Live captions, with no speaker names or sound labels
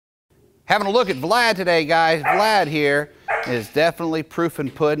Having a look at Vlad today, guys. Vlad here is definitely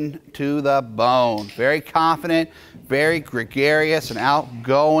Prufenpuden to the bone. Very confident, very gregarious and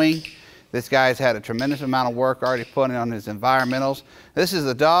outgoing. This guy's had a tremendous amount of work already put in on his environmentals. This is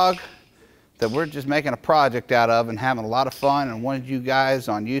a dog that we're just making a project out of and having a lot of fun, and wanted you guys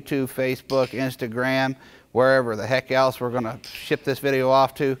on YouTube, Facebook, Instagram, wherever the heck else we're going to ship this video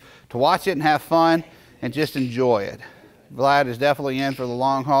off to watch it and have fun and just enjoy it. Vlad is definitely in for the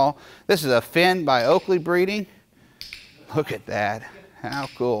long haul. This is a Finn by Oakley breeding. Look at that. How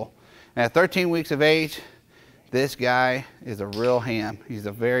cool. And at 13 weeks of age, this guy is a real ham. He's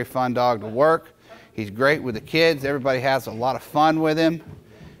a very fun dog to work. He's great with the kids. Everybody has a lot of fun with him.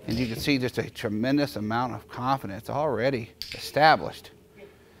 And you can see just a tremendous amount of confidence already established.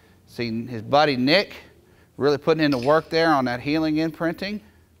 See his buddy Nick really putting in the work there on that healing imprinting.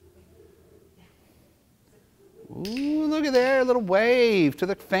 Ooh, look at there, a little wave to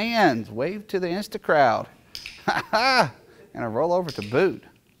the fans, wave to the Insta crowd. And a roll over to boot.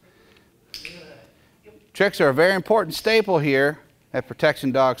 Tricks are a very important staple here at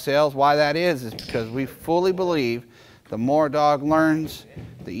Protection Dog Sales. Why that is because we fully believe the more a dog learns,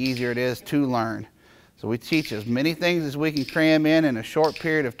 the easier it is to learn. So we teach as many things as we can cram in a short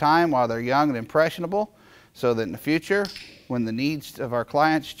period of time while they're young and impressionable, so that in the future, when the needs of our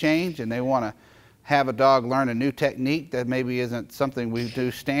clients change and they want to have a dog learn a new technique that maybe isn't something we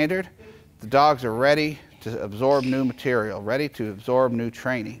do standard, the dogs are ready to absorb new material, ready to absorb new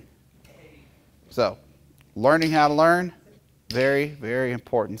training. So, learning how to learn, very, very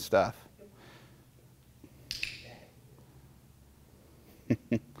important stuff.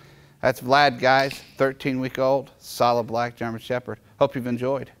 That's Vlad, guys, 13-week-old, solid black German Shepherd. Hope you've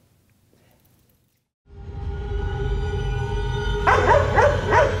enjoyed.